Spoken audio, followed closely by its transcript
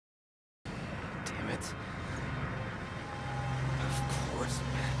it. Of course.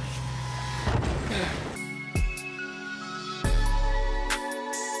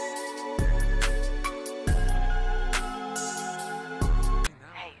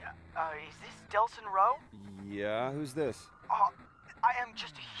 Hey, is this Delson Rowe? Yeah, who's this? I am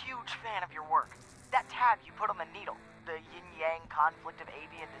just a huge fan of your work. That tag you put on the needle, the yin-yang conflict of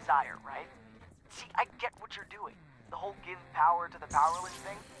avian desire, right? See, I get what you're doing. The whole give power to the powerless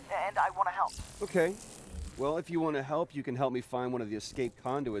thing, and I want to help. Okay. Well, if you want to help, you can help me find one of the escaped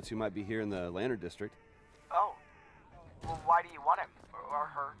conduits who might be here in the Lantern District. Oh. Well, why do you want him? Or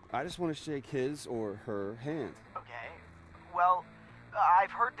her? I just want to shake his or her hand. Okay. Well,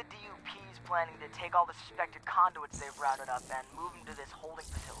 I've heard the DUP's planning to take all the suspected conduits they've rounded up and move them to this holding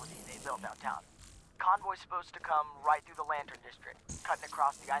facility they built downtown. Convoy's supposed to come right through the Lantern District, cutting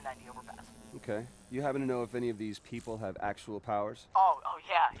across the I-90 overpass. Okay. You happen to know if any of these people have actual powers? Oh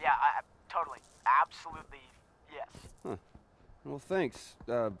yeah, totally. Absolutely, yes. Huh. Well, thanks.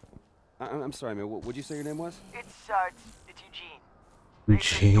 I'm sorry, man. What'd you say your name was? It's Eugene.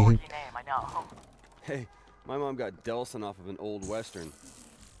 It's a dorky name, I know. Hey, my mom got Delson off of an old Western.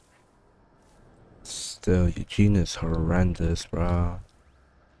 Still, Eugene is horrendous, bro.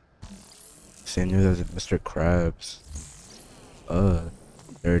 Same news as Mr. Krabs.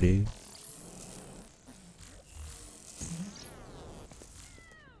 Dirty.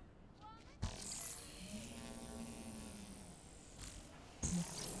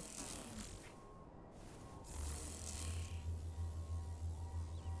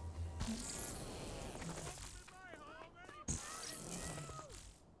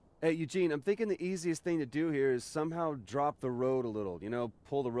 Hey, Eugene, I'm thinking the easiest thing to do here is somehow drop the road a little. You know,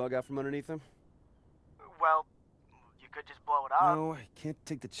 pull the rug out from underneath them. Well, you could just blow it up. No, I can't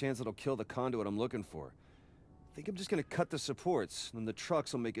take the chance it'll kill the conduit I'm looking for. I think I'm just gonna cut the supports, and the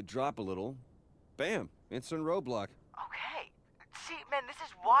trucks will make it drop a little. Bam! Instant roadblock. Okay. See, man, this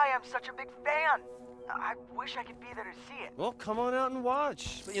is why I'm such a big fan. I wish I could be there to see it. Well, come on out and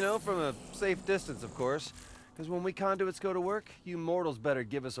watch. But, you know, from a safe distance, of course. Because when we conduits go to work, you mortals better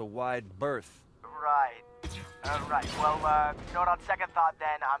give us a wide berth. Right. Right. Well, you know what, on second thought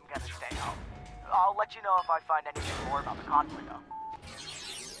then, I'm gonna stay home. I'll let you know if I find anything more about the convoy, though.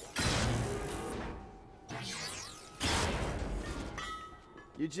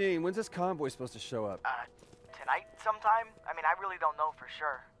 Eugene, when's this convoy supposed to show up? Tonight sometime? I mean, I really don't know for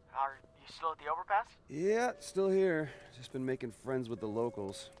sure. Are you still at the overpass? Yeah, still here. Just been making friends with the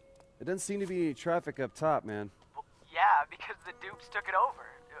locals. There doesn't seem to be any traffic up top, man. Well, yeah, because the dupes took it over.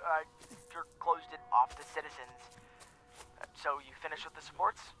 Or closed it off to citizens. So you finished with the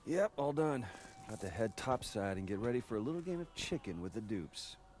supports? Yep, all done. Got to head topside and get ready for a little game of chicken with the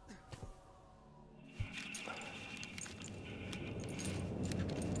dupes.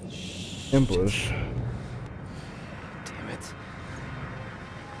 Ambush. Damn it.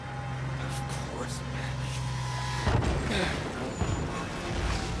 Of course.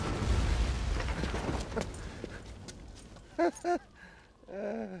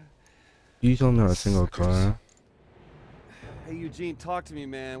 You don't know a single car. Hey, Eugene, talk to me,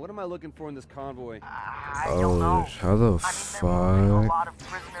 man. What am I looking for in this convoy? I don't know. How the I mean, fuck? they're moving a lot of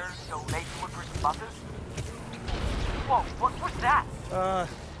prisoners, so maybe look for some buses? Whoa, what's that?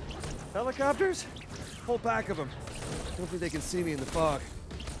 Helicopters? Pull back of them. Don't think they can see me in the fog.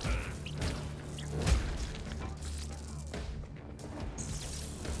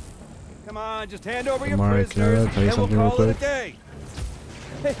 Come on, just hand over your Mark, prisoners, can I tell you and we'll something real call it a quick? day.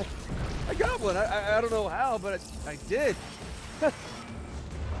 Hey, I got one. I don't know how, but I did.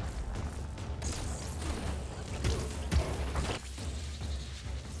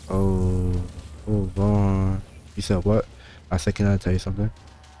 Oh, hold on. You said what? I said, can I tell you something?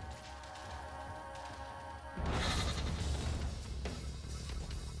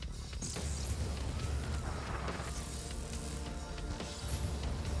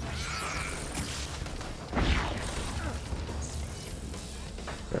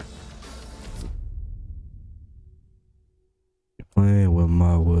 Okay. You're playing with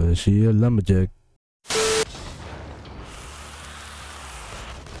my wood. She a lumberjack.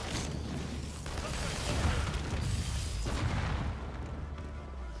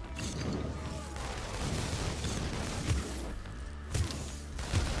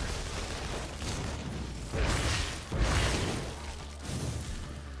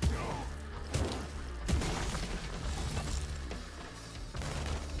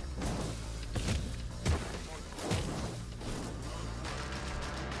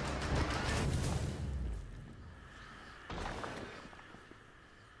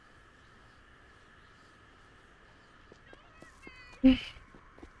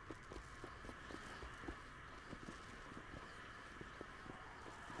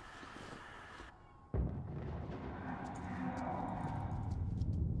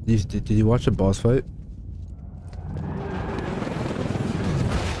 Did you watch the boss fight?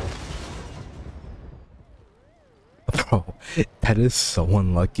 Bro, that is so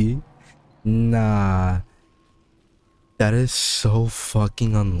unlucky. Nah. That is so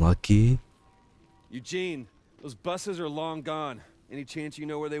fucking unlucky. Eugene, those buses are long gone. Any chance you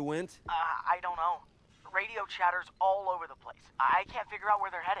know where they went? I don't know. Radio chatter's all over the place. I can't figure out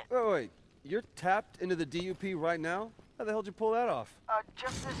where they're headed. Wait. You're tapped into the DUP right now? How the hell did you pull that off?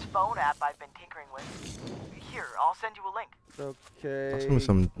 Just this phone app I've been tinkering with. Here, I'll send you a link. Okay. That's gonna be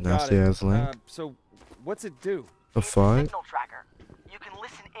some nasty ass link. So, what's it do? The fuck? Signal tracker. You can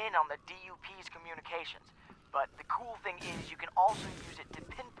listen in on the DUP's communications. But the cool thing is you can also use it to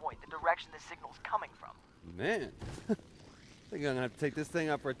pinpoint the direction the signal's coming from. Man. I think I'm gonna have to take this thing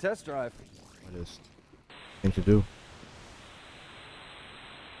out for a test drive. What is thing to do?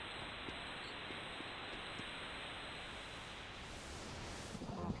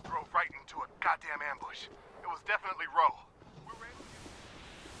 Drove right into a goddamn ambush. It was definitely Roe.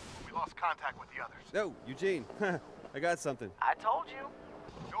 We lost contact with the others. No, Eugene. I got something. I told you.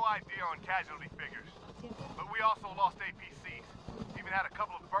 No idea on casualty figures. But we also lost APCs. Even had a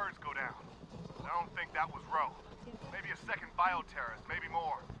couple of birds go down. I don't think that was Roe. Maybe a second bioterrorist, maybe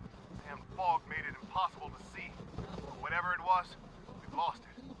more. Damn fog made it impossible to see. But whatever it was, we've lost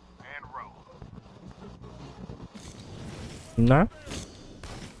it. And Roe. Nah.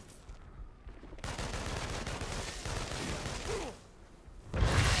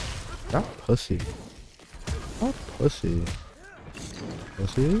 That pussy. That pussy.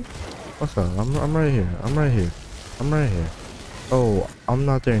 Pussy? What's up? I'm right here. I'm right here. I'm right here. Oh, I'm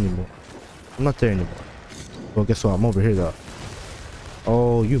not there anymore. I'm not there anymore. Well, guess what? I'm over here though.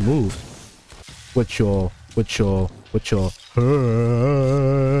 Oh, you moved. With your jump.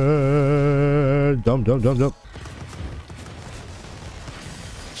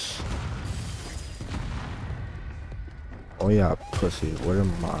 Oh yeah, pussy. Where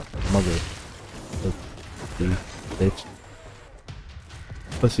am I? Mother. Bitch.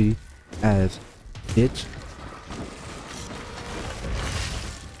 Pussy ass bitch.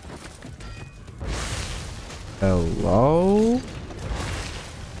 Hello?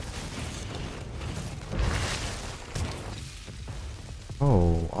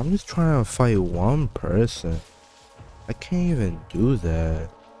 Oh, I'm just trying to fight one person. I can't even do that.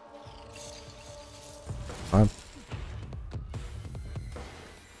 I'm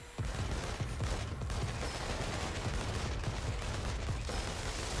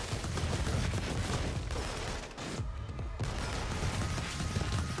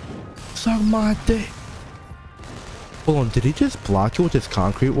suck my dick. Hold on, did he just block you with this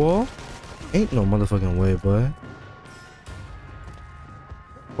concrete wall? Ain't no motherfucking way, boy.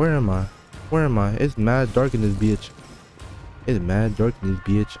 Where am I? Where am I? It's mad dark in this bitch. It's mad dark in this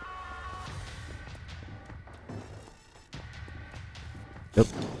bitch. Yep.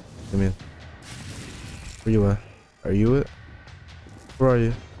 Come in. Where you at? Are you it? Where are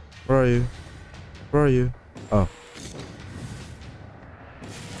you? Where are you? Where are you? Oh.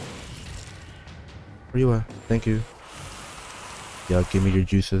 Where you at? Thank you. Y'all give me your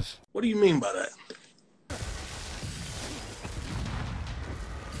juices. What do you mean by that?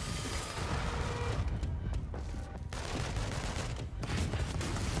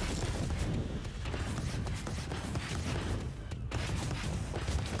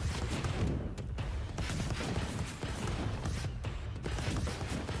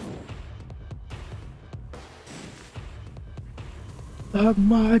 Suck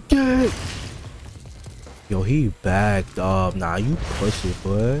my dick. Yo, he backed up. Nah, you pussy,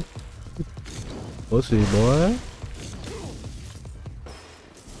 boy. You pussy, boy.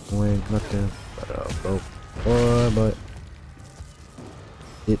 You ain't nothing but a broke boy, but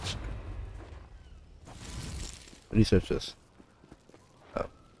bitch. Research this. Oh.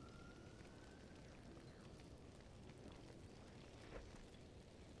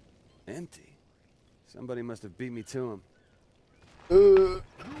 Empty. Somebody must have beat me to him.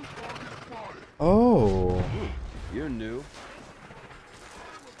 Oh. You're new.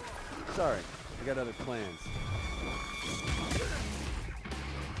 Sorry, I got other plans.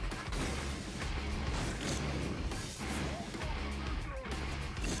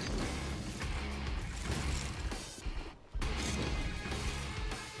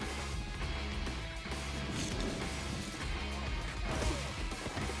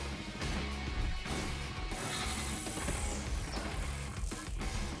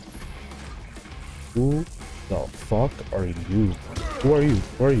 Who the fuck are you? Who are you?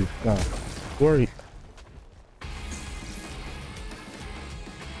 Who are you? Nah. Who are you?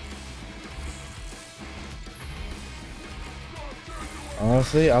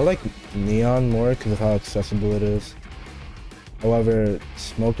 Honestly, I like neon more because of how accessible it is. However,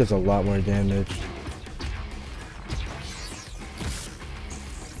 smoke does a lot more damage.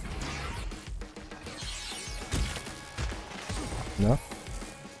 No?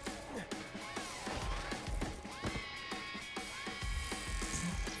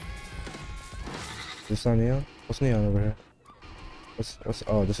 This not neon? What's neon over here? What's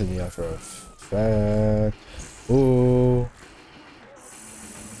oh, this is neon for a fact. Ooh.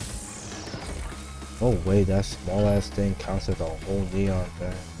 Oh wait, that small ass thing counts as a whole neon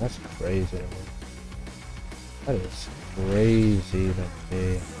thing. That's crazy to me. That is crazy to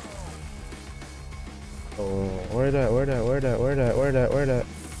me. Oh, where that?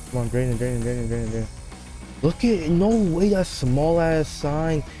 Come on, drain. Look at, no way, that small ass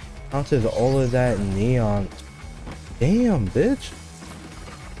sign counts as all of that neon. Damn, bitch.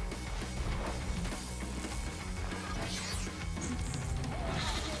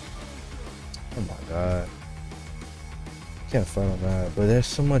 Oh my god. Can't fight on that, but there's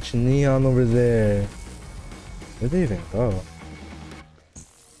so much neon over there. Where'd they even go?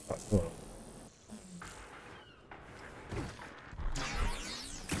 Oh, cool.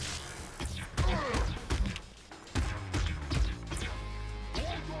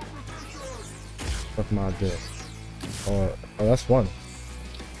 Fuck my dick. Oh, that's one.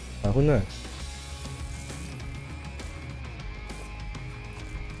 Who next?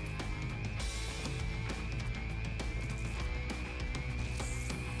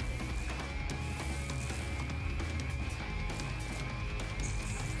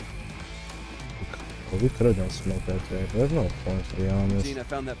 We could have done smoke right there, but there's no point, to be honest. Gene, I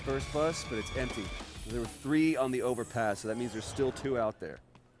found that first bus, but it's empty. There were 3 on the overpass, so that means there's still 2 out there.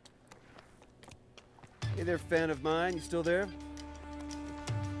 Hey there, fan of mine. You still there?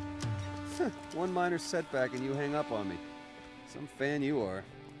 One minor setback and you hang up on me. Some fan you are.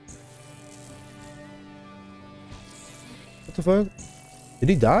 What the fuck? Did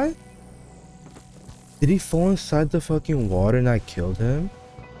he die? Did he fall inside the fucking water and I killed him?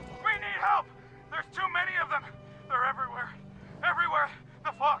 We need help! There's too many of them! They're everywhere! Everywhere!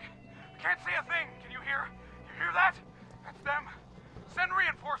 The fuck? Can't see a thing! Can you hear? You hear that? That's them! Send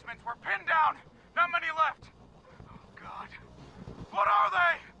reinforcements! We're pinned down! Not many left! Oh god. What are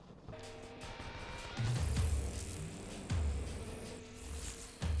they?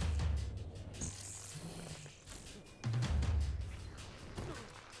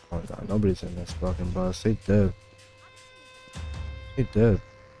 Oh god, nobody's in this fucking bus. They dead. They dead.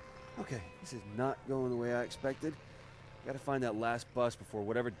 Okay, this is not going the way I expected. Gotta find that last bus before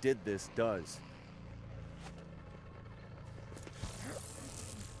whatever did this does.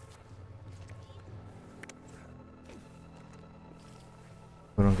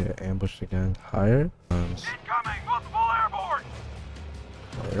 We don't get ambushed again. Higher? Incoming! Multiple airborne!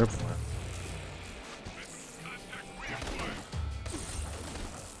 Airborne.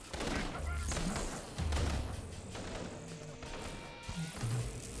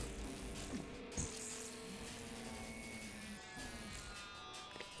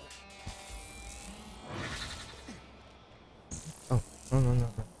 Oh, no.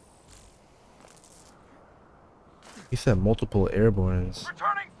 He said multiple airbornes.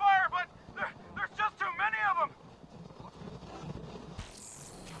 Returning fire, but there's just too many of them!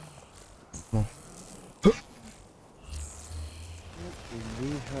 Oh. In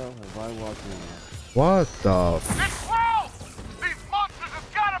the hell have I walked in on? What the f— It's Ralph! These monsters have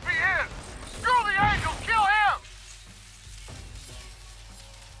gotta be his! Screw the angel, kill him!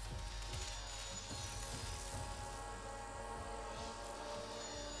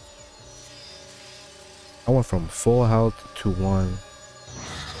 I went from full health to 1.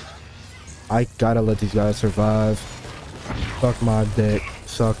 I gotta let these guys survive. Suck my dick.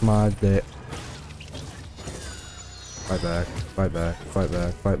 Suck my dick. Fight back. Fight back. Fight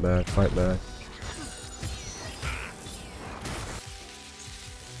back. Fight back. Fight back.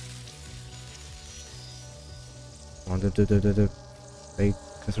 Come on, dip. Hey,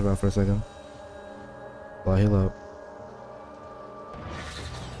 can survive for a second. While I heal up.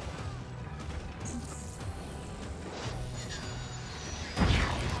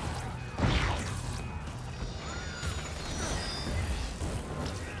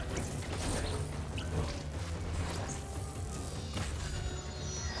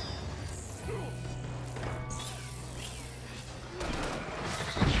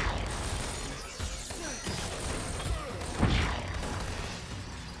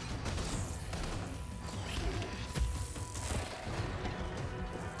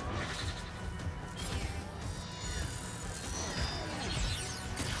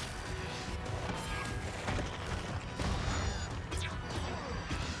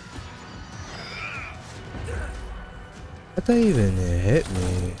 How'd that even hit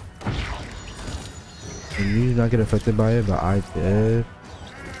me? And you did not get affected by it, but I did.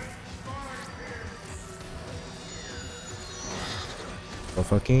 The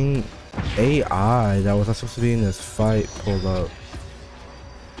fucking AI that was not supposed to be in this fight pulled up.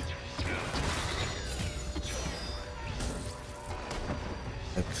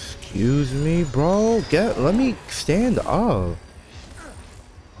 Excuse me, bro. Let me stand up.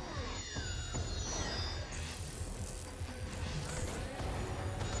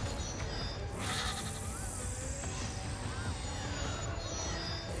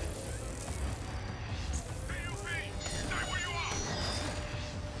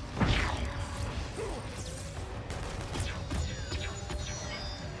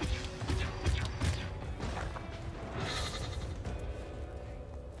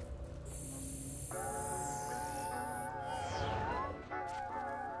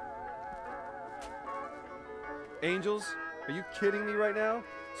 Angels? Are you kidding me right now?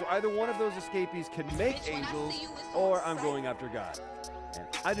 So either one of those escapees can make angels, or I'm going after God. And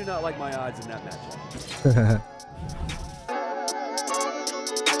I do not like my odds in that matchup.